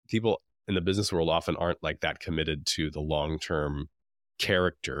people in the business world often aren't like that committed to the long-term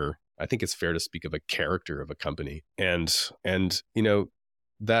character. I think it's fair to speak of a character of a company. And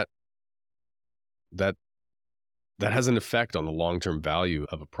that has an effect on the long-term value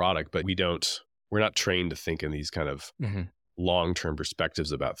of a product, but we're not trained to think in these kind of long-term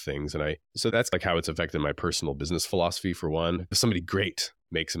perspectives about things. So that's like how it's affected my personal business philosophy. For one, if somebody great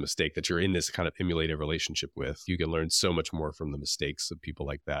makes a mistake that you're in this kind of emulative relationship with, you can learn so much more from the mistakes of people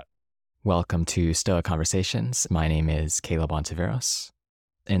like that. Welcome to Stoic Conversations. My name is Caleb Ontiveros.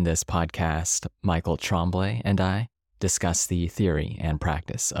 In this podcast, Michael Tremblay and I discuss the theory and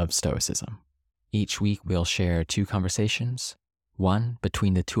practice of Stoicism. Each week, we'll share 2 conversations, one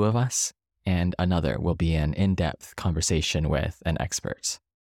between the two of us, and another will be an in-depth conversation with an expert.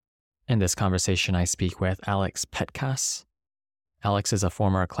 In this conversation, I speak with Alex Petkas. Alex is a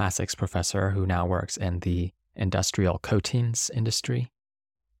former classics professor who now works in the industrial coatings industry,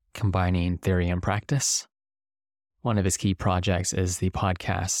 combining theory and practice. One of his key projects is the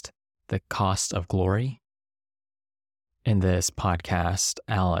podcast, The Cost of Glory. In this podcast,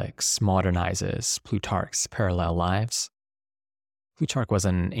 Alex modernizes Plutarch's parallel lives. Plutarch was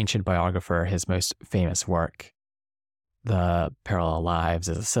an ancient biographer. His most famous work, The Parallel Lives,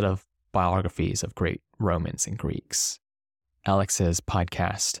 is a set of biographies of great Romans and Greeks. Alex's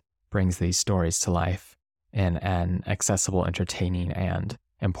podcast brings these stories to life in an accessible, entertaining, and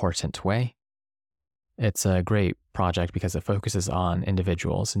important way. It's a great project because it focuses on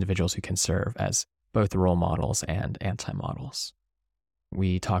individuals who can serve as both role models and anti-models.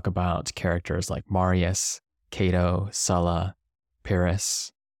 We talk about characters like Marius, Cato, Sulla,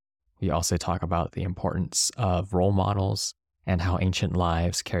 Pyrrhus. We also talk about the importance of role models and how ancient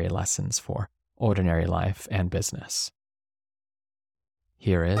lives carry lessons for ordinary life and business.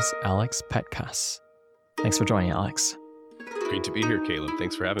 Here is Alex Petkas. Thanks for joining, Alex. Great to be here, Caleb.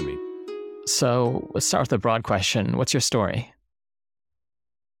 Thanks for having me. So let's start with a broad question. What's your story?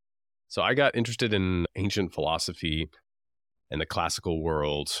 So I got interested in ancient philosophy and the classical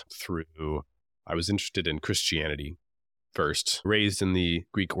world I was interested in Christianity first, raised in the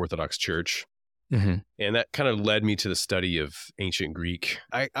Greek Orthodox Church. And that kind of led me to the study of ancient Greek.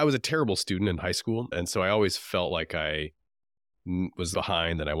 I was a terrible student in high school, and so I always felt like I was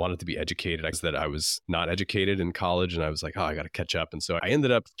behind and I wanted to be educated. I was not educated in college, and I was like, I got to catch up. And so I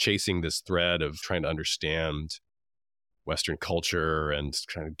ended up chasing this thread of trying to understand Western culture and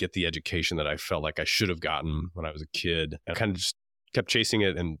trying to get the education that I felt like I should have gotten when I was a kid. And I kind of just kept chasing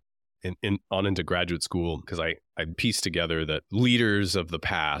it and on into graduate school, because I pieced together that leaders of the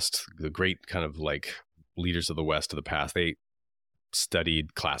past, the great kind of like leaders of the West of the past, they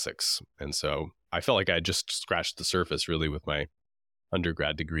studied classics. And so I felt like I just scratched the surface really with my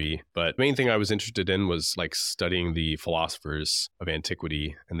undergrad degree. But the main thing I was interested in was like studying the philosophers of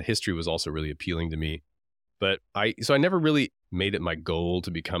antiquity, and the history was also really appealing to me. But I never really made it my goal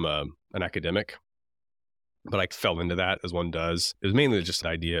to become an academic, but I fell into that as one does. It was mainly just an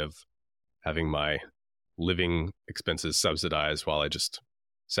idea of having my living expenses subsidized while I just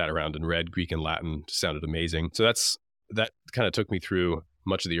sat around and read Greek and Latin. It sounded amazing. So that kind of took me through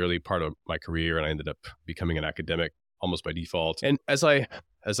much of the early part of my career, and I ended up becoming an academic almost by default. And as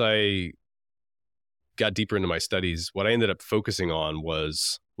I got deeper into my studies, what I ended up focusing on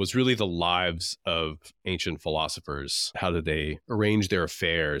was really the lives of ancient philosophers. How did they arrange their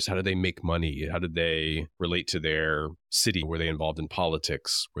affairs? How did they make money? How did they relate to their city? Were they involved in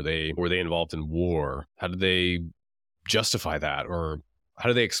politics? Were they involved in war? How did they justify that? Or how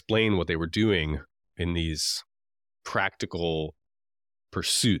did they explain what they were doing in these practical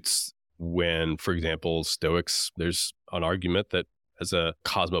pursuits when, for example, Stoics, there's an argument that as a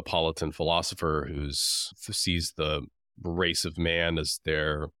cosmopolitan philosopher who sees the race of man as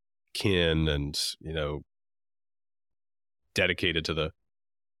their kin and, dedicated to the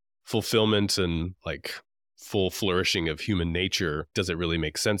fulfillment and like full flourishing of human nature, does it really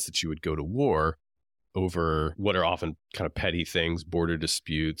make sense that you would go to war over what are often kind of petty things, border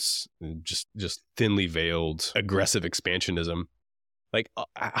disputes, and just thinly veiled aggressive expansionism? Like,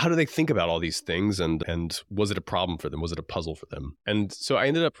 how do they think about all these things? And was it a problem for them? Was it a puzzle for them? And so I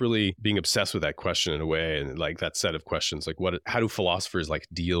ended up really being obsessed with that question in a way, and like that set of questions, like how do philosophers like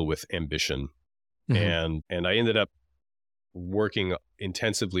deal with ambition? And I ended up working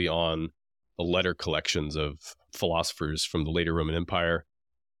intensively on the letter collections of philosophers from the later Roman Empire.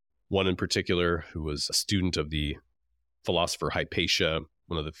 One in particular who was a student of the philosopher Hypatia,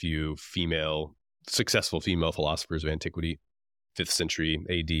 one of the few successful female philosophers of antiquity. 5th century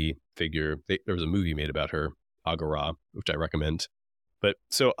AD figure. There was a movie made about her, Agora, which I recommend. But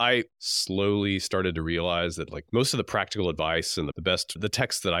so I slowly started to realize that like most of the practical advice and the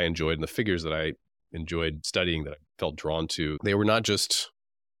texts that I enjoyed and the figures that I enjoyed studying, that I felt drawn to, they were not just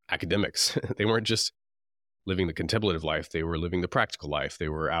academics. They weren't just living the contemplative life. They were living the practical life. They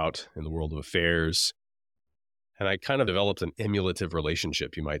were out in the world of affairs. And I kind of developed an emulative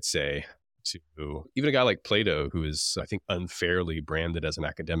relationship, you might say, to even a guy like Plato, who is, I think, unfairly branded as an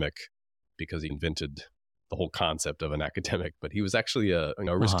academic because he invented the whole concept of an academic. But he was actually a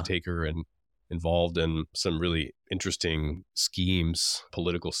risk taker and involved in some really interesting schemes,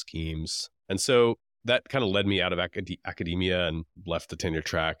 political schemes. And so that kind of led me out of academia and left the tenure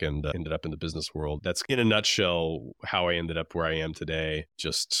track and ended up in the business world. That's in a nutshell how I ended up where I am today,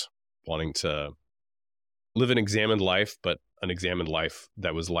 just wanting to live an examined life, but an examined life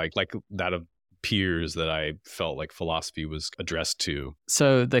that was like that of peers that I felt like philosophy was addressed to.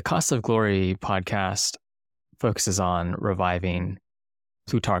 So the Cost of Glory podcast focuses on reviving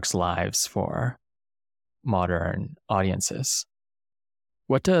Plutarch's lives for modern audiences.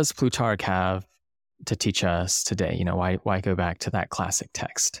 What does Plutarch have to teach us today? You know, why go back to that classic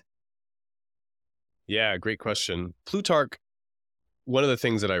text? Yeah, great question. Plutarch, one of the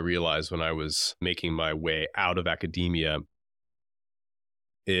things that I realized when I was making my way out of academia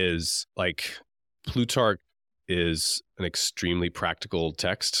is like Plutarch is an extremely practical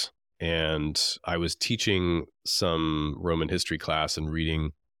text. And I was teaching some Roman history class and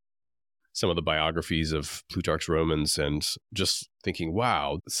reading some of the biographies of Plutarch's Romans and just thinking,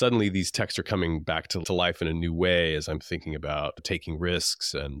 wow, suddenly these texts are coming back to life in a new way as I'm thinking about taking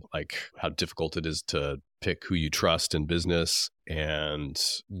risks and like how difficult it is to pick who you trust in business and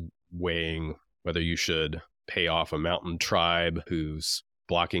weighing whether you should pay off a mountain tribe who's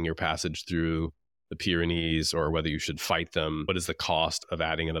blocking your passage through the Pyrenees or whether you should fight them. What is the cost of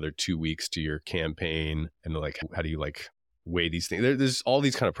adding another 2 weeks to your campaign? And like, how do you like weigh these things? There's all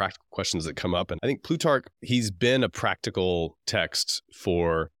these kind of practical questions that come up. And I think Plutarch, he's been a practical text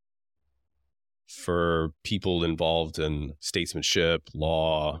for people involved in statesmanship,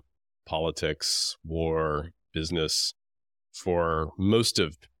 law, politics, war, business for most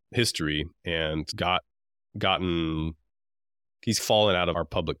of history, and he's fallen out of our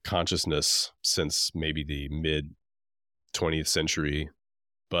public consciousness since maybe the mid 20th century.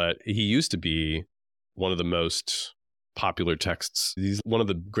 But he used to be one of the most popular texts. He's one of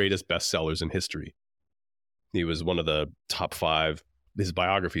the greatest bestsellers in history. He was one of the top 5. His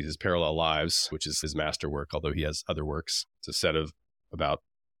biographies, his Parallel Lives, which is his masterwork, although he has other works. It's a set of about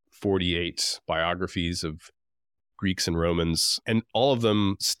 48 biographies of Greeks and Romans, and all of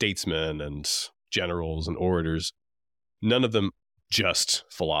them statesmen and generals and orators. None of them just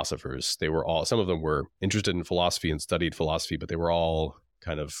philosophers. Some of them were interested in philosophy and studied philosophy, but they were all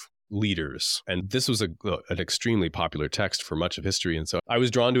kind of leaders. And this was an extremely popular text for much of history. And so I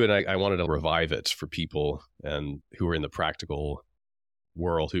was drawn to it. And I wanted to revive it for people and who are in the practical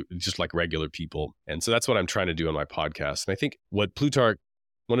world, who just like regular people. And so that's what I'm trying to do on my podcast. And I think what Plutarch,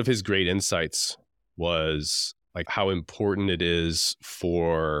 one of his great insights was like how important it is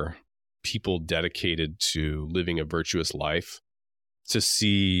for people dedicated to living a virtuous life to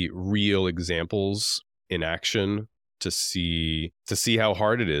see real examples in action, to see how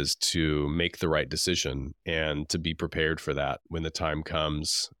hard it is to make the right decision and to be prepared for that when the time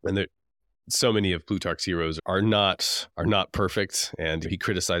comes. And so many of Plutarch's heroes are not perfect, and he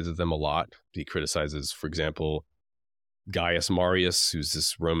criticizes them a lot. He criticizes, for example, Gaius Marius, who's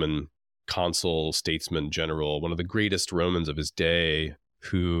this Roman consul, statesman, general, one of the greatest Romans of his day,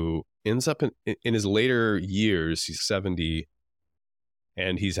 who ends up in his later years, he's 70,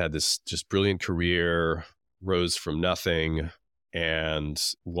 and he's had this just brilliant career, rose from nothing, and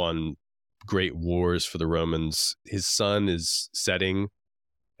won great wars for the Romans. His sun is setting,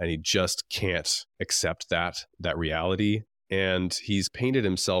 and he just can't accept that reality. And he's painted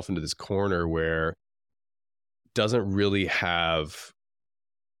himself into this corner where doesn't really have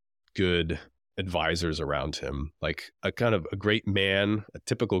good advisors around him. Like a kind of a great man, a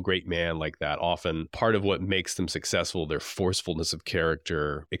typical great man like that, often part of what makes them successful, their forcefulness of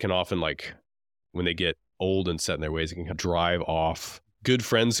character. It can often, like when they get old and set in their ways, it can drive off good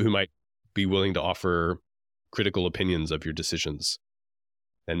friends who might be willing to offer critical opinions of your decisions.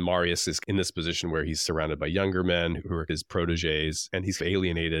 And Marius is in this position where he's surrounded by younger men who are his proteges, and he's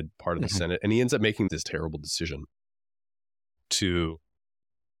alienated part of the Senate. And he ends up making this terrible decision to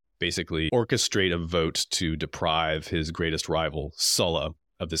basically orchestrate a vote to deprive his greatest rival, Sulla,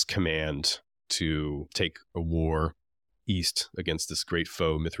 of this command to take a war east against this great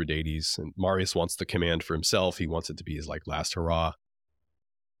foe, Mithridates. And Marius wants the command for himself. He wants it to be his like last hurrah.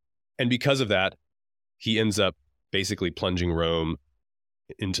 And because of that, he ends up basically plunging Rome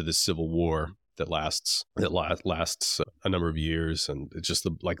into this civil war that lasts a number of years, and it's just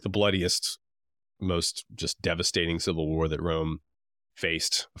the bloodiest, most just devastating civil war that Rome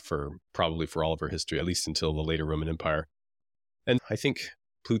faced probably for all of her history, at least until the later Roman Empire. And I think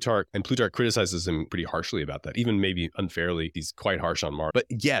Plutarch criticizes him pretty harshly about that, even maybe unfairly. He's quite harsh on Marius, but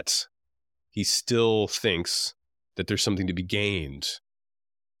yet he still thinks that there's something to be gained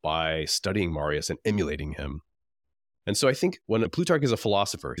by studying Marius and emulating him. And so I think when Plutarch is a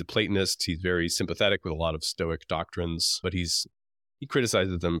philosopher, he's a Platonist, he's very sympathetic with a lot of Stoic doctrines, but he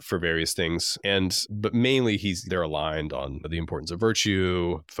criticizes them for various things. But mainly they're aligned on the importance of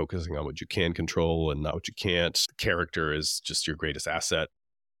virtue, focusing on what you can control and not what you can't. Character is just your greatest asset.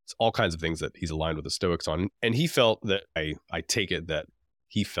 It's all kinds of things that he's aligned with the Stoics on. And he felt that, I take it that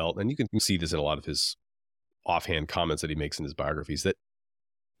he felt, and you can see this in a lot of his offhand comments that he makes in his biographies, that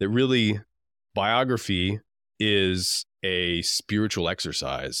really biography is a spiritual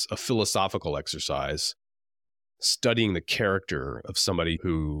exercise, a philosophical exercise, studying the character of somebody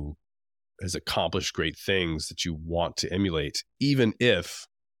who has accomplished great things that you want to emulate, even if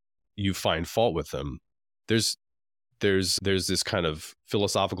you find fault with them. There's this kind of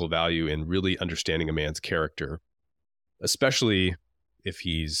philosophical value in really understanding a man's character, especially if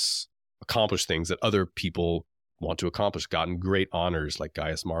he's accomplished things that other people want to accomplish, gotten great honors like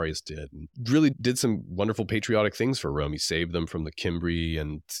Gaius Marius did, and really did some wonderful patriotic things for Rome. He saved them from the Cimbri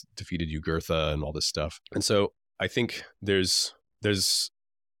and defeated Jugurtha and all this stuff. And so I think there's a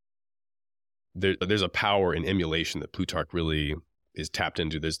power in emulation that Plutarch really is tapped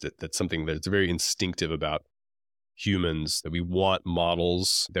into. That's something that's very instinctive about humans, that we want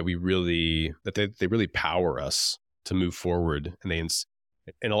models, that they really power us to move forward.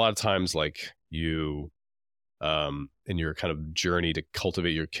 And a lot of times, like you, in your kind of journey to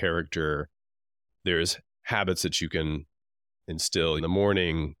cultivate your character, there's habits that you can instill in the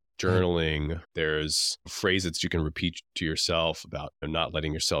morning, journaling. There's phrases you can repeat to yourself about not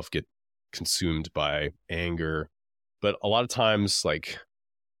letting yourself get consumed by anger. But a lot of times, like,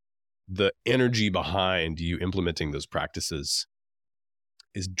 the energy behind you implementing those practices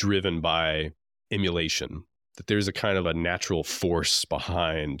is driven by emulation, that there's a kind of a natural force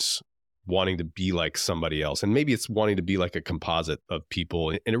behind wanting to be like somebody else. And maybe it's wanting to be like a composite of people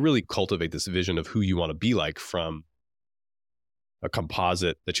and to really cultivate this vision of who you want to be like from a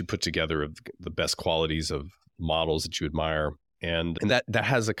composite that you put together of the best qualities of models that you admire. And that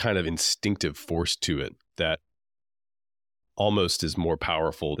has a kind of instinctive force to it that almost is more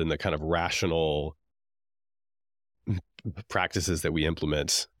powerful than the kind of rational practices that we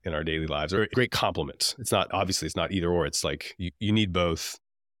implement in our daily lives, or a great complement. It's not either or. It's like you need both,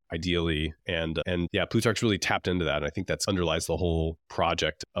 ideally. And yeah, Plutarch's really tapped into that. And I think that underlies the whole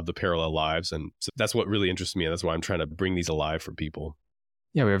project of the parallel lives. And so that's what really interests me. And that's why I'm trying to bring these alive for people.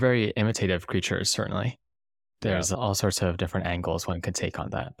 Yeah, we're very imitative creatures, certainly. There's all sorts of different angles one could take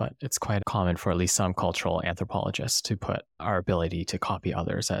on that, but it's quite common for at least some cultural anthropologists to put our ability to copy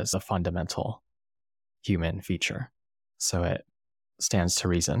others as a fundamental human feature. So it stands to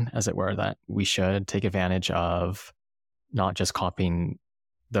reason, as it were, that we should take advantage of not just copying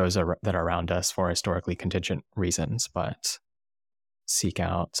those that are around us for historically contingent reasons, but seek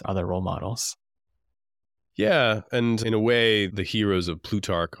out other role models. Yeah, and in a way, the heroes of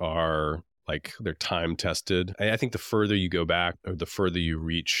Plutarch are like, they're time tested. I think the further you go back, or the further you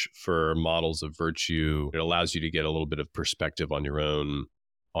reach for models of virtue, it allows you to get a little bit of perspective on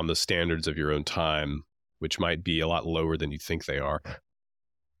the standards of your own time, which might be a lot lower than you think they are,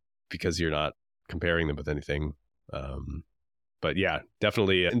 because you're not comparing them with anything. But yeah,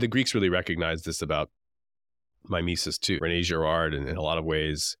 definitely. And the Greeks really recognized this about mimesis too. René Girard, in a lot of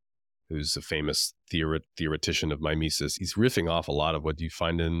ways, who's a famous theoretician of mimesis, he's riffing off a lot of what you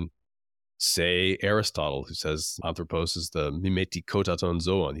find in, say, Aristotle, who says anthropos is the mimetikotaton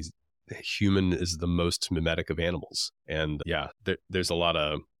zoon. Human is the most mimetic of animals. And yeah, there's a lot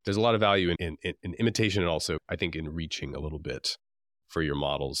of value in imitation, and also I think in reaching a little bit for your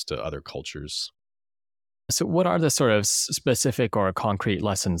models to other cultures. So what are the sort of specific or concrete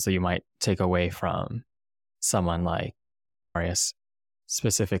lessons that you might take away from someone like Marius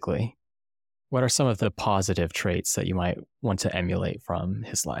specifically? What are some of the positive traits that you might want to emulate from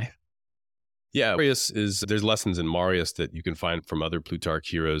his life? Yeah, there's lessons in Marius that you can find from other Plutarch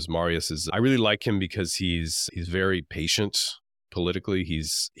heroes. I really like him because he's very patient politically.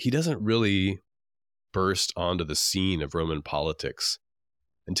 He doesn't really burst onto the scene of Roman politics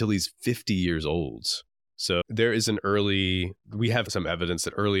until he's 50 years old. So there is we have some evidence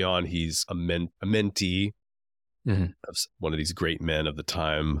that early on he's a mentee of one of these great men of the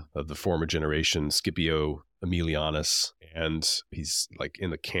time, of the former generation, Scipio Aemilianus, and he's like in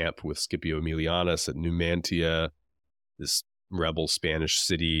the camp with Scipio Aemilianus at Numantia, this rebel Spanish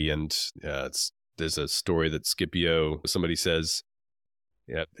city. And there's a story that somebody says,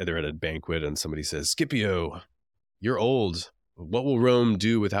 they're at a banquet and somebody says, "Scipio, you're old. What will Rome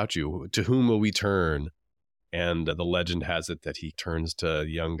do without you? To whom will we turn?" And the legend has it that he turns to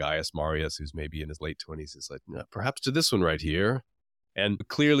young Gaius Marius, who's maybe in his late 20s. He's like, perhaps to this one right here. And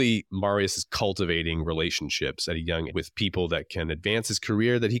clearly, Marius is cultivating relationships at a young with people that can advance his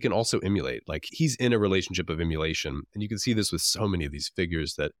career, that he can also emulate. Like, he's in a relationship of emulation. And you can see this with so many of these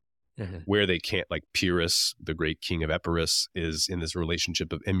figures that where they can't, like Pyrrhus, the great king of Epirus, is in this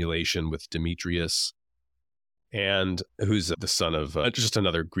relationship of emulation with Demetrius, and who's the son of just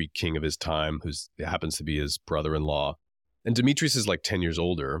another Greek king of his time, who happens to be his brother-in-law. And Demetrius is like 10 years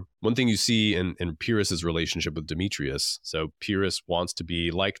older. One thing you see in Pyrrhus's relationship with Demetrius, so Pyrrhus wants to be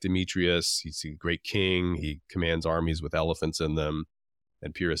like Demetrius. He's a great king. He commands armies with elephants in them.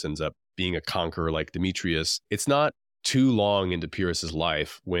 And Pyrrhus ends up being a conqueror like Demetrius. It's not too long into Pyrrhus's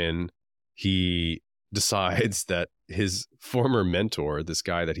life when he decides that his former mentor, this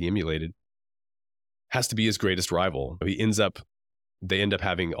guy that he emulated, has to be his greatest rival. They end up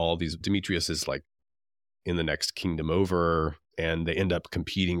having all these, Demetrius is like in the next kingdom over, and they end up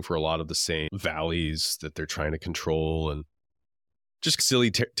competing for a lot of the same valleys that they're trying to control, and just silly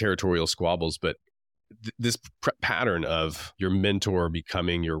territorial squabbles. But this pattern of your mentor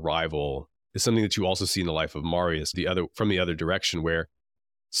becoming your rival is something that you also see in the life of Marius, from the other direction, where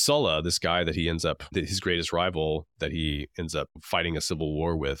Sulla, this guy that his greatest rival that he ends up fighting a civil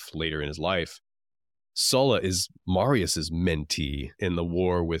war with later in his life, Sulla is Marius's mentee in the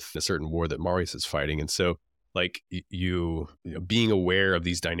war with a certain war that Marius is fighting. And so, like, you know, being aware of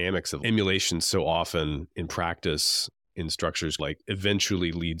these dynamics of emulation so often in practice in structures, like,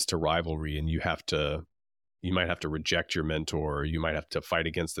 eventually leads to rivalry, and you might have to reject your mentor, you might have to fight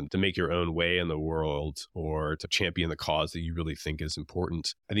against them to make your own way in the world, or to champion the cause that you really think is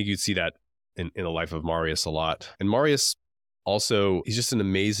important. I think you'd see that in the life of Marius a lot. And Marius also, he's just an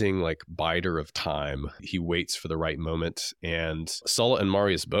amazing, like, bider of time. He waits for the right moment. And Sulla and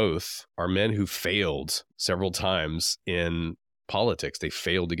Marius both are men who failed several times in politics. They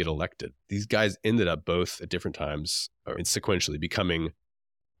failed to get elected. These guys ended up both at different times, or sequentially, becoming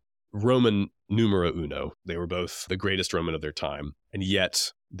Roman numero uno. They were both the greatest Roman of their time. And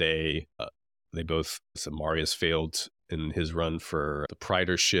yet Marius failed in his run for the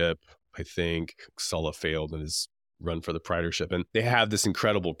praetorship. I think Sulla failed in his run for the praetorship. And they have this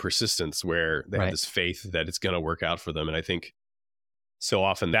incredible persistence where they have this faith that it's going to work out for them. And I think so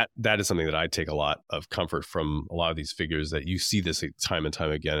often that is something that I take a lot of comfort from a lot of these figures, that you see this time and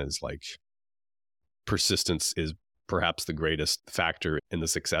time again, is like persistence is perhaps the greatest factor in the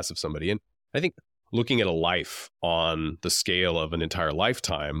success of somebody. And I think looking at a life on the scale of an entire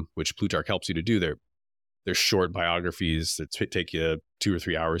lifetime, which Plutarch helps you to do, they're short biographies that take you 2 or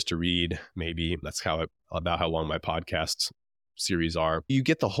 3 hours to read, maybe. That's about how long my podcast series are. You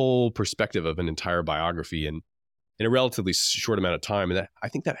get the whole perspective of an entire biography in a relatively short amount of time. And I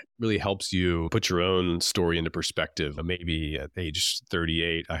think that really helps you put your own story into perspective. Maybe at age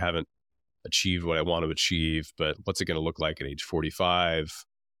 38, I haven't achieved what I want to achieve, but what's it going to look like at age 45,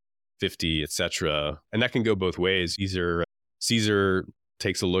 50, etc.? And that can go both ways. Either Caesar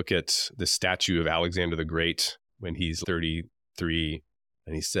takes a look at the statue of Alexander the Great when he's 33,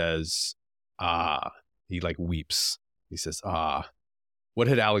 and he says, he like weeps. He says, what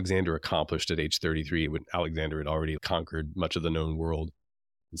had Alexander accomplished at age 33 when Alexander had already conquered much of the known world?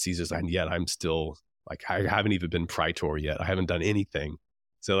 And Caesar's, and yet I'm still, like, I haven't even been praetor yet. I haven't done anything.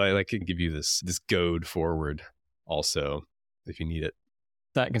 So I can give you this goad forward also, if you need it.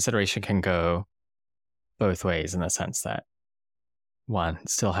 That consideration can go both ways, in the sense that one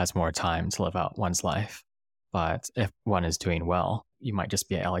still has more time to live out one's life. But if one is doing well, you might just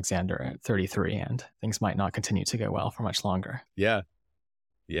be Alexander at 33 and things might not continue to go well for much longer. Yeah.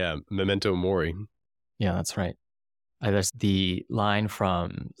 Memento mori. Yeah, that's right. There's the line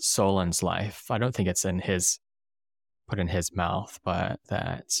from Solon's life. I don't think it's put in his mouth, but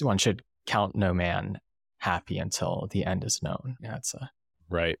that one should count no man happy until the end is known. Yeah, it's a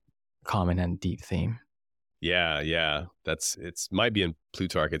common and deep theme. Yeah. It might be in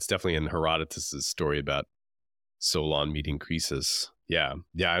Plutarch. It's definitely in Herodotus's story about Solon meeting Croesus. Yeah.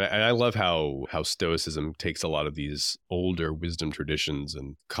 And I love how Stoicism takes a lot of these older wisdom traditions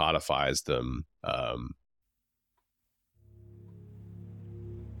and codifies them.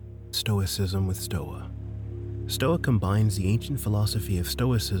 Stoicism with Stoa. Stoa combines the ancient philosophy of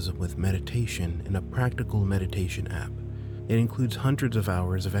Stoicism with meditation in a practical meditation app. It includes hundreds of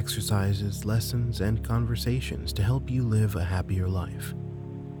hours of exercises, lessons, and conversations to help you live a happier life.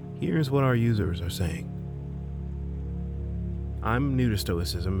 Here's what our users are saying. I'm new to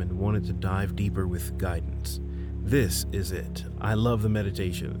Stoicism and wanted to dive deeper with guidance. This is it. I love the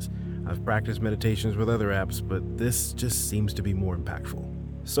meditations. I've practiced meditations with other apps, but this just seems to be more impactful.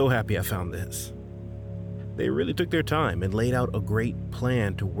 So happy I found this. They really took their time and laid out a great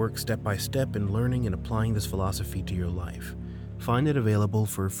plan to work step by step in learning and applying this philosophy to your life. Find it available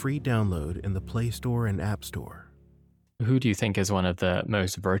for free download in the Play Store and App Store. Who do you think is one of the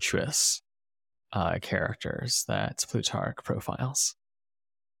most virtuous characters that Plutarch profiles?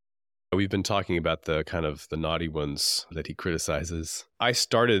 We've been talking about the kind of the naughty ones that he criticizes. I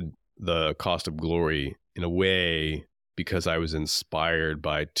started The Cost of Glory in a way because I was inspired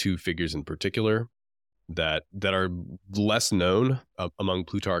by two figures in particular that are less known among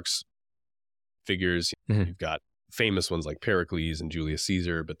Plutarch's figures. Mm-hmm. You've got famous ones like Pericles and Julius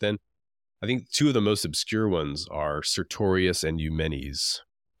Caesar, but then I think two of the most obscure ones are Sertorius and Eumenes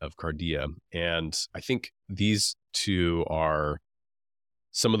of Cardia. And I think these two are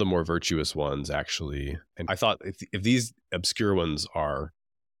some of the more virtuous ones, actually. And I thought if these obscure ones are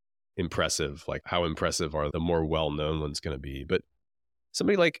impressive, like how impressive are the more well-known ones going to be? But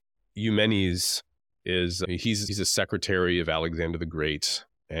somebody like Eumenes he's a secretary of Alexander the Great.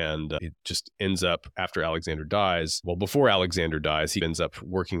 And it just ends up after Alexander dies. Well, before Alexander dies, he ends up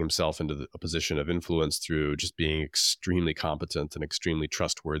working himself into a position of influence through just being extremely competent and extremely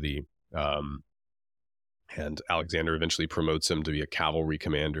trustworthy. And Alexander eventually promotes him to be a cavalry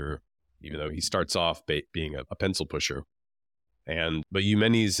commander, even though he starts off being a pencil pusher. But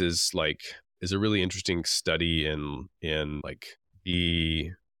Eumenes is a really interesting study in like the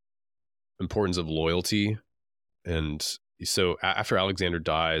importance of loyalty. And so after Alexander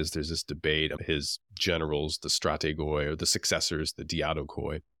dies, there's this debate of his generals, the strategoi, or the successors, the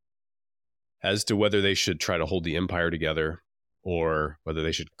diadokoi, as to whether they should try to hold the empire together or whether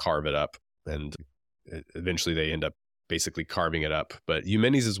they should carve it up. And eventually they end up basically carving it up. But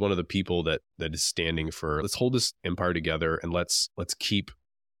Eumenes is one of the people that is standing for, let's hold this empire together and let's keep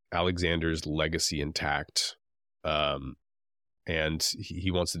Alexander's legacy intact. And he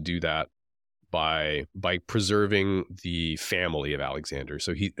wants to do that by preserving the family of Alexander.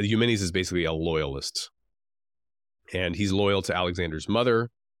 So Eumenes is basically a loyalist. And he's loyal to Alexander's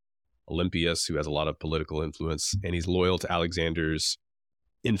mother, Olympias, who has a lot of political influence. And he's loyal to Alexander's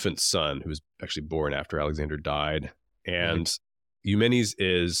infant son, who was actually born after Alexander died. And Eumenes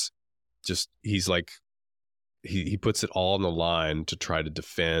is just, he's like, he puts it all on the line to try to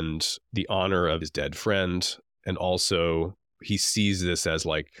defend the honor of his dead friend. And also he sees this as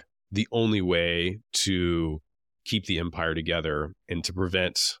like the only way to keep the empire together and to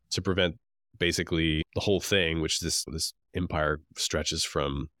prevent basically the whole thing, which this empire stretches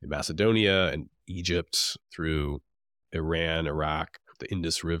from Macedonia and Egypt through Iran, Iraq, the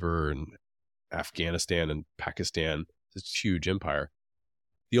Indus River, and Afghanistan and Pakistan. It's a huge empire.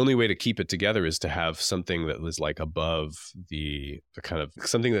 The only way to keep it together is to have something that was like above the kind of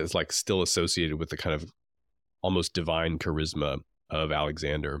something that is like still associated with the kind of almost divine charisma of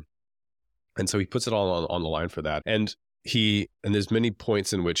Alexander. And so he puts it all on the line for that. And there's many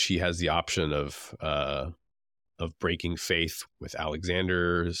points in which he has the option of breaking faith with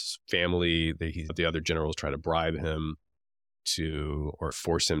Alexander's family. The other generals try to bribe him or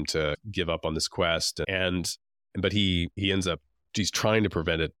force him to give up on this quest. But he ends up, he's trying to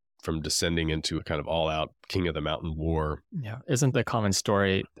prevent it from descending into a kind of all-out King of the Mountain war. Yeah. Isn't the common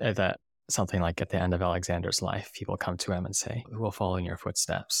story that something like at the end of Alexander's life, people come to him and say, "Who will follow in your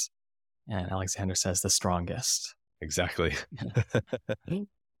footsteps?" And Alexander says, "The strongest." Exactly.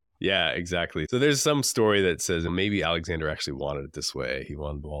 Yeah, exactly. So there's some story that says maybe Alexander actually wanted it this way. He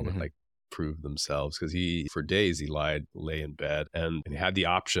wanted them all to prove themselves, because for days he lay in bed and had the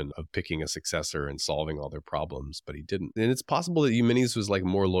option of picking a successor and solving all their problems, but he didn't. And it's possible that Eumenes was like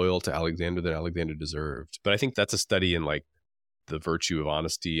more loyal to Alexander than Alexander deserved. But I think that's a study in like the virtue of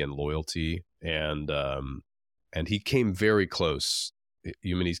honesty and loyalty. And he came very close.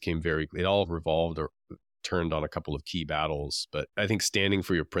 Eumenes came it all revolved or turned on a couple of key battles. But I think standing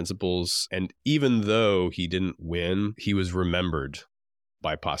for your principles, and even though he didn't win, he was remembered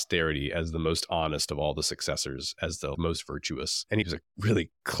by posterity as the most honest of all the successors, as the most virtuous. And he was a really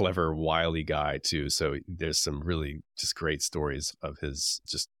clever, wily guy too. So there's some really just great stories of his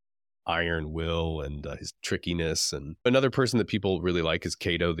just iron will and his trickiness. And another person that people really like is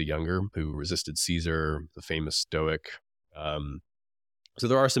Cato the Younger, who resisted Caesar, the famous Stoic. So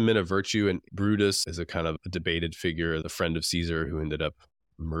there are some men of virtue, and Brutus is a kind of a debated figure, the friend of Caesar who ended up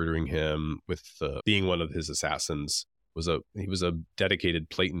murdering him with being one of his assassins. was a dedicated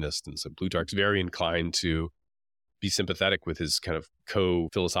Platonist, and so Plutarch's very inclined to be sympathetic with his kind of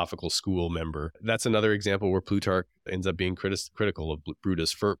co-philosophical school member. That's another example where Plutarch ends up being critical of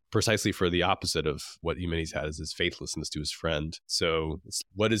Brutus precisely for the opposite of what Eumenes had, as his faithlessness to his friend. So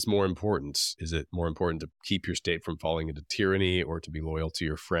what is more important? Is it more important to keep your state from falling into tyranny or to be loyal to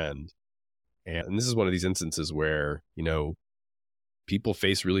your friend? And this is one of these instances where, people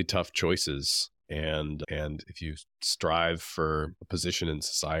face really tough choices. And if you strive for a position in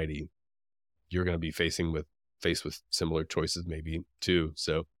society, you're going to be faced with similar choices maybe too.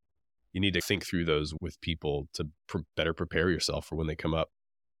 So you need to think through those with people to better prepare yourself for when they come up.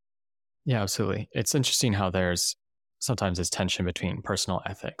 Yeah, absolutely. It's interesting how there's sometimes this tension between personal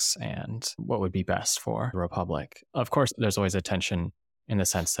ethics and what would be best for the Republic. Of course, there's always a tension in the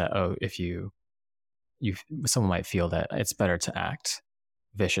sense that, if someone might feel that it's better to act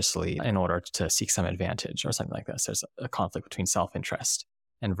viciously in order to seek some advantage or something like this. There's a conflict between self-interest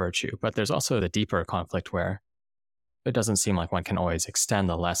and virtue. But there's also the deeper conflict where it doesn't seem like one can always extend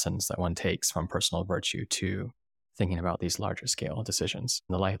the lessons that one takes from personal virtue to thinking about these larger scale decisions.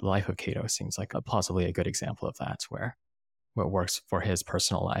 The life of Cato seems like possibly a good example of that, where what works for his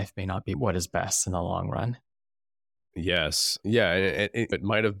personal life may not be what is best in the long run. Yes. Yeah. It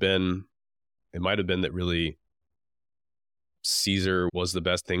might have been that really Caesar was the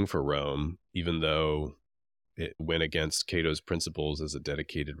best thing for Rome, even though it went against Cato's principles as a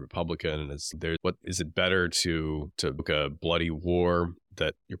dedicated Republican. And what is it better to book a bloody war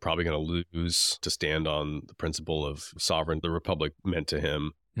that you're probably going to lose to stand on the principle of sovereign, the Republic meant to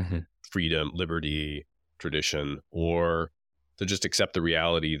him, freedom, liberty, tradition, or to just accept the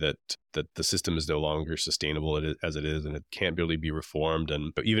reality that the system is no longer sustainable as it is, and it can't really be reformed.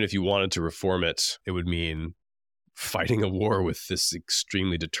 And even if you wanted to reform it, it would mean fighting a war with this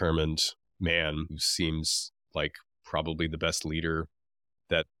extremely determined man who seems like probably the best leader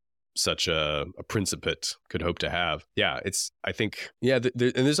that such a principate could hope to have. Yeah, and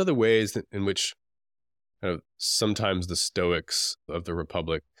there's other ways in which kind of sometimes the Stoics of the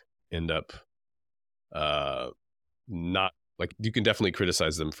Republic end up not, like, you can definitely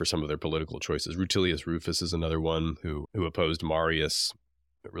criticize them for some of their political choices. Rutilius Rufus is another one who opposed Marius,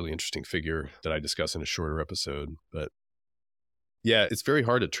 a really interesting figure that I discuss in a shorter episode. But yeah, it's very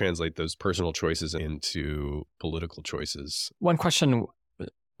hard to translate those personal choices into political choices. One question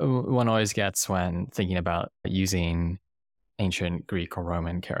one always gets when thinking about using ancient Greek or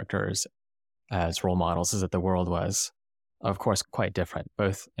Roman characters as role models is that the world was, of course, quite different,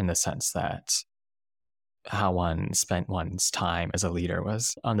 both in the sense that how one spent one's time as a leader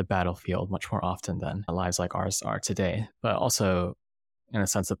was on the battlefield much more often than lives like ours are today, but also in a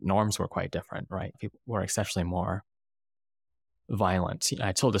sense that norms were quite different, right? People were exceptionally more violent.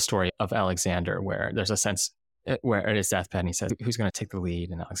 I told the story of Alexander where there's a sense where at his deathbed he says, who's going to take the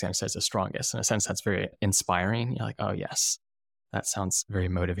lead? And Alexander says the strongest. In a sense, that's very inspiring. You're like, oh yes, that sounds very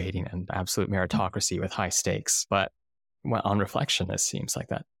motivating and absolute meritocracy with high stakes. But on reflection, this seems like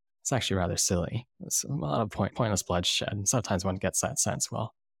that it's actually rather silly. It's a lot of pointless bloodshed. And sometimes one gets that sense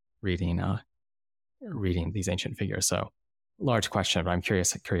while reading these ancient figures. So large question, but I'm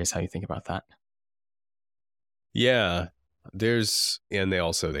curious how you think about that. Yeah. They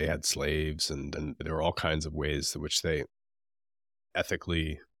had slaves and there were all kinds of ways in which they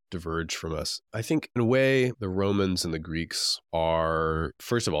ethically diverge from us. I think in a way, the Romans and the Greeks are,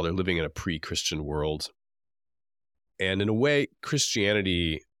 first of all, they're living in a pre-Christian world. And in a way,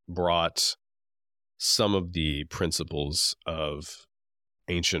 Christianity brought some of the principles of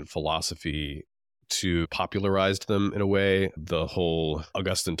ancient philosophy to popularize them in a way.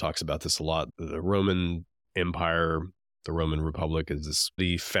 Augustine talks about this a lot. The Roman Empire, the Roman Republic, is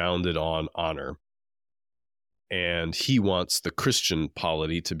founded on honor. And he wants the Christian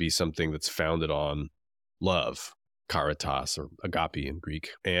polity to be something that's founded on love, caritas or agape in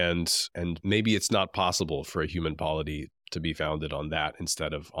Greek. And maybe it's not possible for a human polity to be founded on that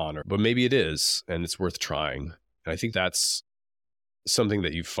instead of honor. But maybe it is, and it's worth trying. And I think that's something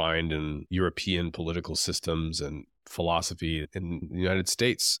that you find in European political systems and philosophy in the United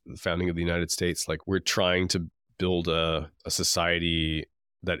States, the founding of the United States. Like, we're trying to build a society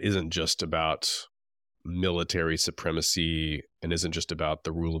that isn't just about military supremacy and isn't just about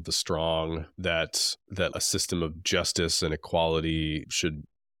the rule of the strong, that a system of justice and equality should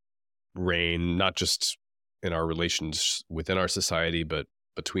reign, not just in our relations within our society, but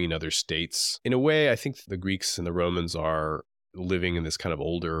between other states. In a way, I think the Greeks and the Romans are living in this kind of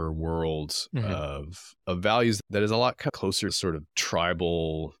older world of values that is a lot closer to sort of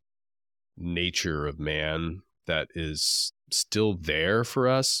tribal nature of man that is still there for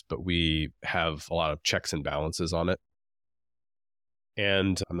us, but we have a lot of checks and balances on it.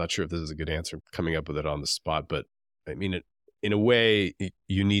 And I'm not sure if this is a good answer coming up with it on the spot, but I mean, in a way,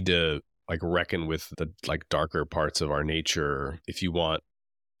 you need to like reckon with the like darker parts of our nature if you want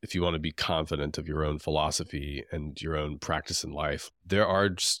to be confident of your own philosophy and your own practice in life. There are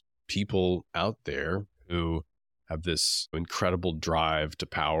just people out there who have this incredible drive to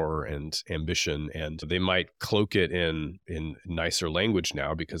power and ambition, and they might cloak it in nicer language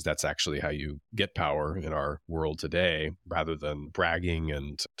now because that's actually how you get power in our world today, rather than bragging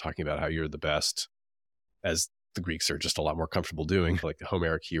and talking about how you're the best, as the Greeks are just a lot more comfortable doing, like the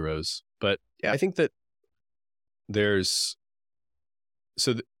Homeric heroes. But yeah, I think that there's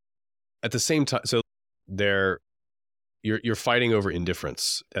at the same time, you're fighting over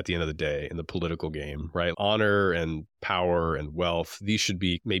indifference at the end of the day in the political game, right? Honor and power and wealth, these should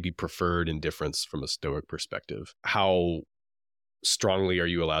be maybe preferred indifference from a Stoic perspective. How strongly are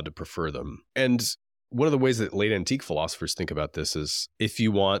you allowed to prefer them? And one of the ways that late antique philosophers think about this is if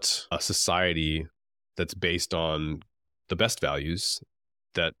you want a society that's based on the best values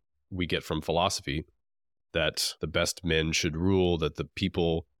that we get from philosophy, that the best men should rule, that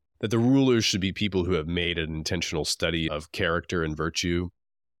the rulers should be people who have made an intentional study of character and virtue,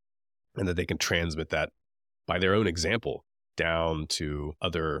 and that they can transmit that by their own example down to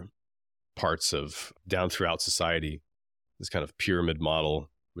other parts down throughout society. This kind of pyramid model,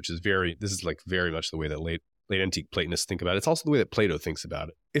 this is very much the way that late antique Platonists think about it. It's also the way that Plato thinks about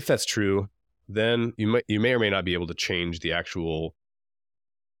it. If that's true, then you may or may not be able to change the actual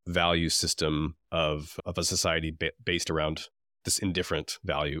value system of a society based around this indifferent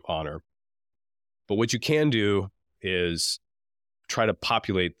value, honor. But what you can do is try to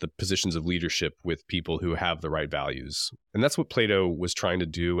populate the positions of leadership with people who have the right values. And that's what Plato was trying to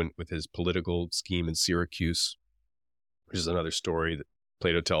do with his political scheme in Syracuse, which is another story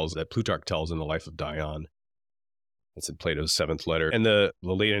that Plutarch tells in the Life of Dion. It's in Plato's 7th letter. And the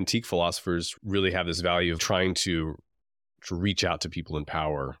late antique philosophers really have this value of trying to reach out to people in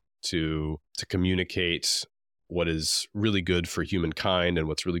power, to communicate what is really good for humankind and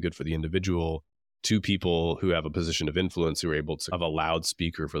what's really good for the individual to people who have a position of influence, who are able to have a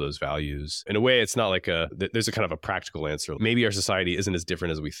loudspeaker for those values. In a way, it's not like there's a kind of a practical answer. Maybe our society isn't as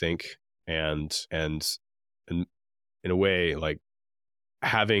different as we think. And in a way, like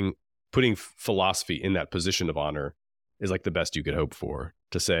putting philosophy in that position of honor is like the best you could hope for.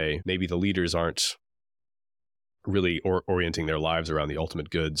 To say maybe the leaders aren't really orienting their lives around the ultimate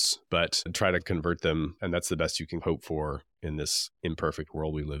goods, but try to convert them. And that's the best you can hope for in this imperfect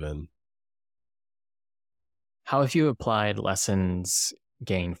world we live in. How have you applied lessons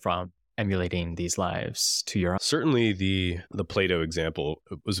gained from emulating these lives to your own? Certainly the Plato example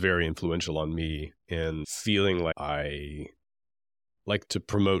was very influential on me in feeling like I like to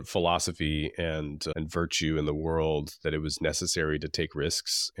promote philosophy and virtue in the world, that it was necessary to take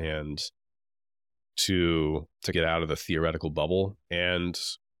risks and to get out of the theoretical bubble. And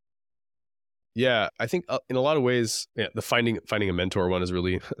yeah, I think in a lot of ways, the finding a mentor one is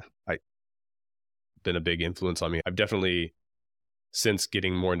really been a big influence on me. I've definitely, since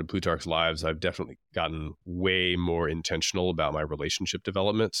getting more into Plutarch's Lives, I've definitely gotten way more intentional about my relationship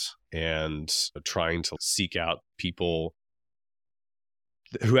development and trying to seek out people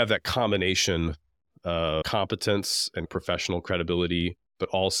who have that combination of competence and professional credibility, but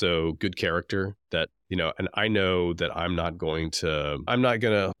also good character. That, and I know that I'm not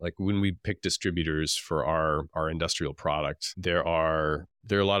gonna, like, when we pick distributors for our industrial product, there are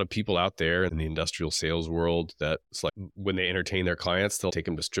a lot of people out there in the industrial sales world that it's like when they entertain their clients, they'll take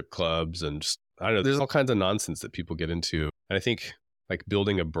them to strip clubs and just, I don't know, there's all kinds of nonsense that people get into. And I think like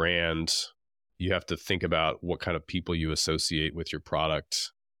building a brand, you have to think about what kind of people you associate with your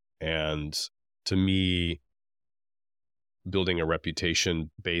product. And to me, building a reputation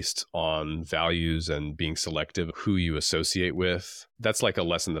based on values and being selective who you associate with, that's like a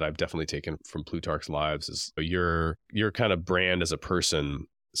lesson that I've definitely taken from Plutarch's Lives, is your kind of brand as a person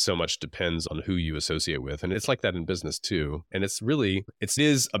so much depends on who you associate with. And it's like that in business too. And it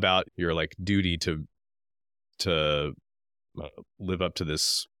is about your like duty to live up to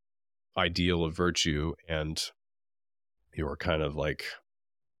this ideal of virtue and your kind of like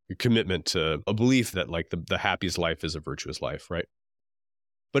your commitment to a belief that like the happiest life is a virtuous life, right?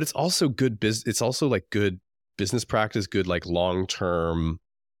 But it's also it's also like good business practice, good like long-term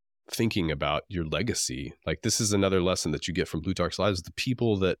thinking about your legacy. Like this is another lesson that you get from Plutarch's Lives. The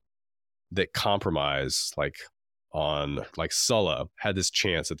people that compromise, like Sulla had this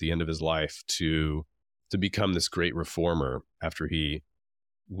chance at the end of his life to become this great reformer after he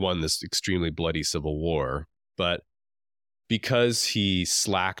won this extremely bloody civil war. But because he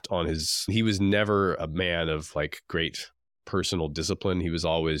slacked on he was never a man of like great personal discipline. He was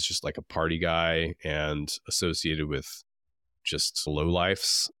always just like a party guy and associated with just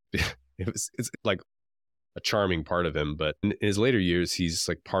lowlifes. It's like a charming part of him, but in his later years, he's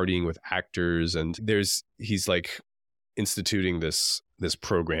like partying with actors, and he's like instituting this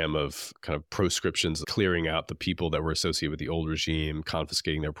program of kind of proscriptions, clearing out the people that were associated with the old regime,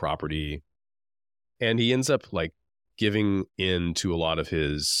 confiscating their property. And he ends up like giving in to a lot of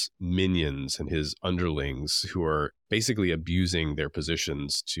his minions and his underlings who are basically abusing their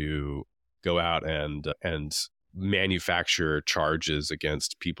positions to go out and manufacture charges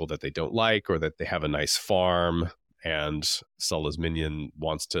against people that they don't like, or that they have a nice farm and Sulla's minion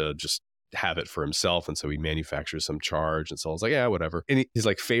wants to just have it for himself. And so he manufactures some charge, and Sulla's like, yeah, whatever. And he's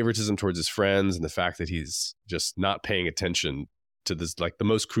like favoritism towards his friends, and the fact that he's just not paying attention to this, like the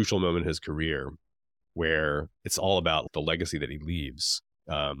most crucial moment in his career, where it's all about the legacy that he leaves.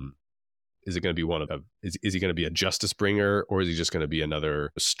 Is it going to be one of is he going to be a justice bringer, or is he just going to be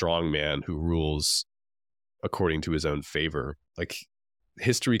another strong man who rules according to his own favor? Like,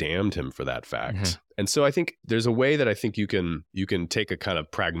 history damned him for that fact. Mm-hmm. And so I think there's a way that I think you can take a kind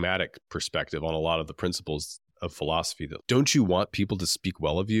of pragmatic perspective on a lot of the principles of philosophy. Though, don't you want people to speak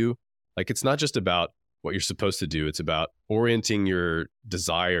well of you? Like, it's not just about what you're supposed to do. It's about orienting your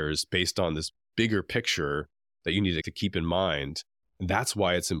desires based on this bigger picture that you need to keep in mind. And that's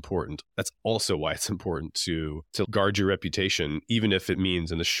why it's important. That's also why it's important to guard your reputation, even if it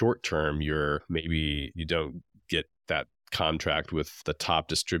means in the short term, you don't get that contract with the top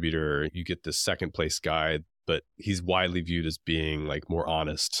distributor, you get the second place guy, but he's widely viewed as being like more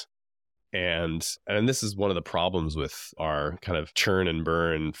honest. And this is one of the problems with our kind of churn and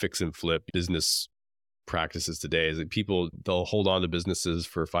burn, fix and flip business practices today, is that they'll hold on to businesses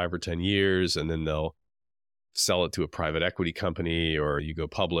for 5 or 10 years, and then they'll sell it to a private equity company, or you go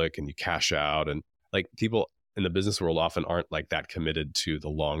public and you cash out. And like, people in the business world often aren't like that committed to the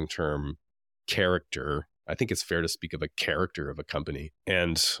long-term character. I think it's fair to speak of a character of a company.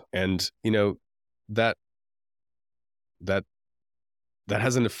 And you know, that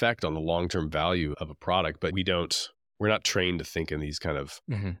has an effect on the long-term value of a product, but we're not trained to think in these kind of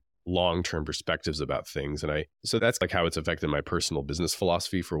long-term perspectives about things. And so that's like how it's affected my personal business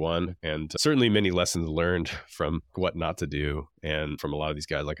philosophy, for one, and certainly many lessons learned from what not to do, and from a lot of these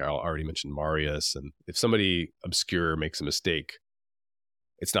guys, like I already mentioned, Marius. And if somebody obscure makes a mistake,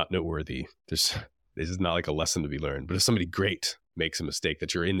 it's not noteworthy. This is not like a lesson to be learned. But if somebody great makes a mistake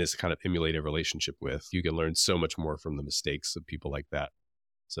that you're in this kind of emulative relationship with, you can learn so much more from the mistakes of people like that.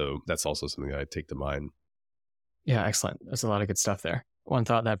 So that's also something that I take to mind. Yeah, excellent. There's a lot of good stuff there. One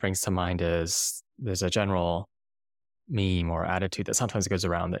thought that brings to mind is there's a general meme or attitude that sometimes goes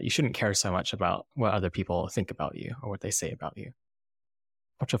around that you shouldn't care so much about what other people think about you or what they say about you,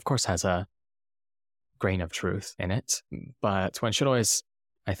 which of course has a grain of truth in it. But one should always,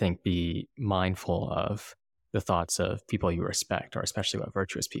 I think, be mindful of the thoughts of people you respect, or especially what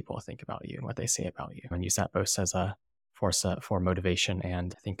virtuous people think about you and what they say about you, and use that both as a force for motivation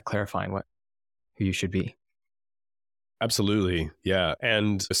and, I think, clarifying who you should be. Absolutely. Yeah.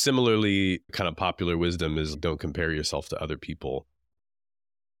 And similarly, kind of popular wisdom is don't compare yourself to other people.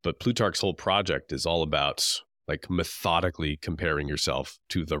 But Plutarch's whole project is all about like methodically comparing yourself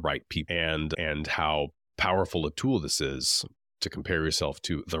to the right people, and how powerful a tool this is to compare yourself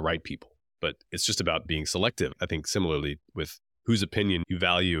to the right people. But it's just about being selective. I think similarly with whose opinion you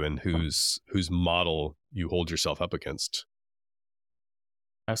value and whose model you hold yourself up against.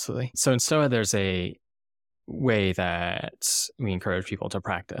 Absolutely. So in Stoa, there's a way that we encourage people to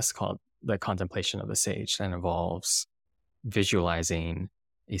practice called the contemplation of the sage, that involves visualizing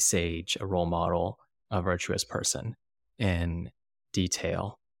a sage, a role model, a virtuous person in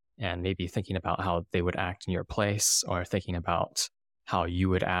detail, and maybe thinking about how they would act in your place, or thinking about how you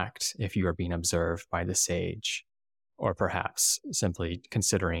would act if you were being observed by the sage, or perhaps simply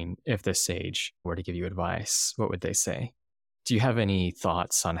considering if the sage were to give you advice, what would they say? Do you have any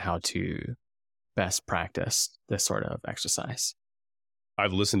thoughts on how to best practice this sort of exercise?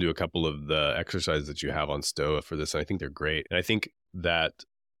 I've listened to a couple of the exercises that you have on Stoa for this, and I think they're great. And I think that,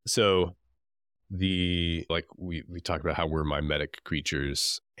 so we talked about how we're mimetic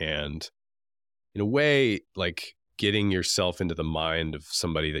creatures, and in a way, like getting yourself into the mind of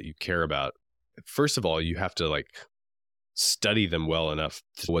somebody that you care about, first of all, you have to like study them well enough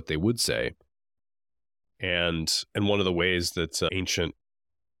to what they would say. And one of the ways that ancient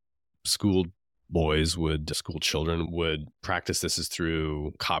school children would practice this is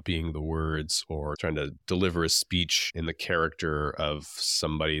through copying the words, or trying to deliver a speech in the character of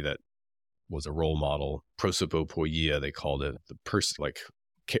somebody that was a role model. Prosopopoeia, they called it, the person, like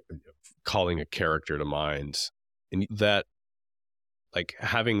calling a character to mind. And that like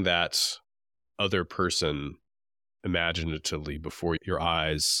having that other person imaginatively before your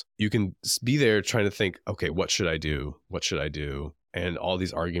eyes, you can be there trying to think, okay, what should I do? What should I do? And all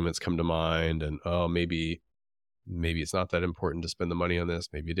these arguments come to mind, and oh, maybe it's not that important to spend the money on this.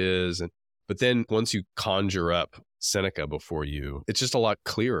 Maybe it is. But then once you conjure up Seneca before you, it's just a lot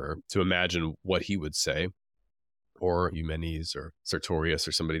clearer to imagine what he would say, or Eumenes or Sertorius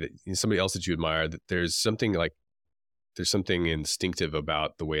or somebody else that you admire. That there's something instinctive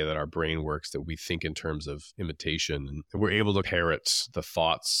about the way that our brain works, that we think in terms of imitation, and we're able to parrot the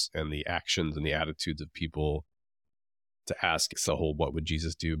thoughts and the actions and the attitudes of people to ask. It's the whole "what would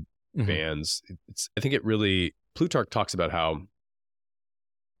Jesus do" bands. I think it really, Plutarch talks about how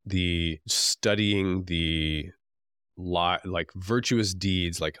the studying the like virtuous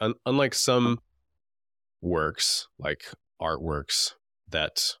deeds, like unlike some works, like artworks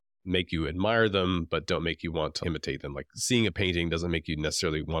that make you admire them but don't make you want to imitate them. Like seeing a painting doesn't make you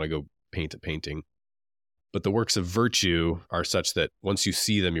necessarily want to go paint a painting. But the works of virtue are such that once you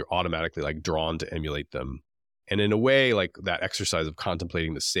see them, you're automatically like drawn to emulate them. And in a way, like that exercise of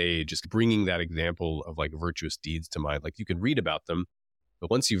contemplating the sage is bringing that example of like virtuous deeds to mind. Like you can read about them,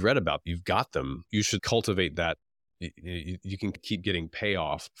 but once you've read about them, you've got them. You should cultivate that. You can keep getting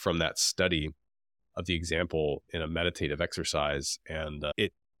payoff from that study of the example in a meditative exercise. And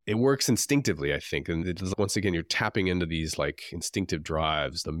it works instinctively, I think. And once again, you're tapping into these like instinctive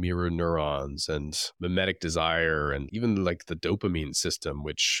drives, the mirror neurons and mimetic desire, and even like the dopamine system,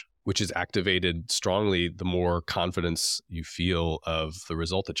 which is activated strongly the more confidence you feel of the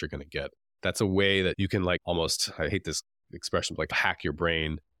result that you're going to get. That's a way that you can like almost, I hate this expression, like hack your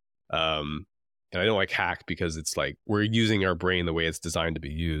brain. And I don't like hack because it's like we're using our brain the way it's designed to be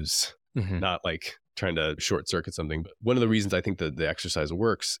used, not like trying to short circuit something. But one of the reasons I think that the exercise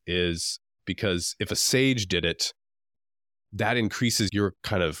works is because if a sage did it, that increases your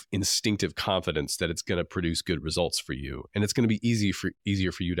kind of instinctive confidence that it's going to produce good results for you. And it's going to be easier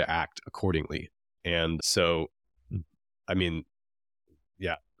for you to act accordingly. And so, I mean,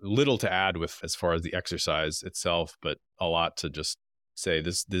 yeah, little to add with as far as the exercise itself, but a lot to just say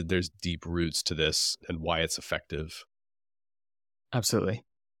there's deep roots to this and why it's effective. Absolutely.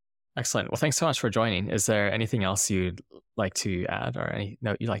 Excellent. Well, thanks so much for joining. Is there anything else you'd like to add or any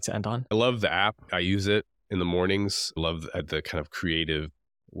note you'd like to end on? I love the app. I use it in the mornings. I love the kind of creative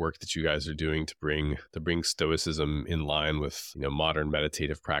work that you guys are doing to bring Stoicism in line with modern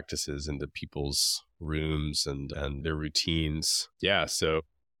meditative practices into people's rooms and their routines. Yeah, so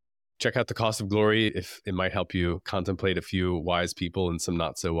check out The Cost of Glory if it might help you contemplate a few wise people and some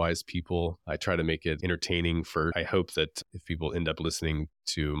not so wise people. I try to make it entertaining I hope that if people end up listening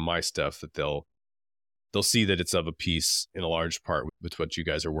to my stuff, that they'll see that it's of a piece in a large part with what you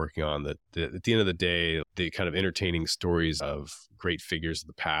guys are working on, that at the end of the day, the kind of entertaining stories of great figures of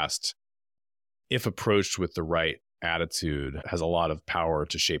the past, if approached with the right attitude, has a lot of power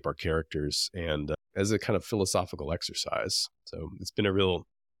to shape our characters and as a kind of philosophical exercise. So it's been a real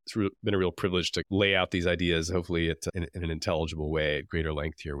privilege to lay out these ideas, hopefully in an intelligible way at greater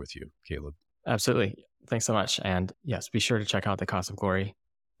length here with you, Caleb. Absolutely. Thanks so much. And yes, be sure to check out the Cost of Glory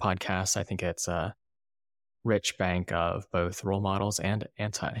podcast. I think it's a rich bank of both role models and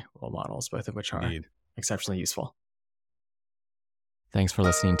anti-role models, both of which are exceptionally useful. Thanks for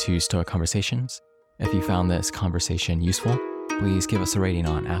listening to Stoic Conversations. If you found this conversation useful, please give us a rating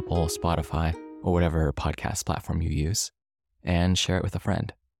on Apple, Spotify, or whatever podcast platform you use, and share it with a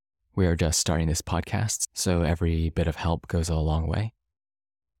friend. We are just starting this podcast, so every bit of help goes a long way.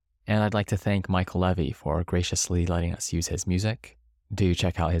 And I'd like to thank Michael Levy for graciously letting us use his music. Do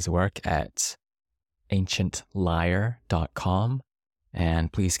check out his work at ancientlyre.com,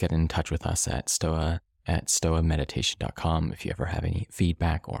 and please get in touch with us at stoameditation.com if you ever have any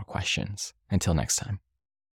feedback or questions. Until next time.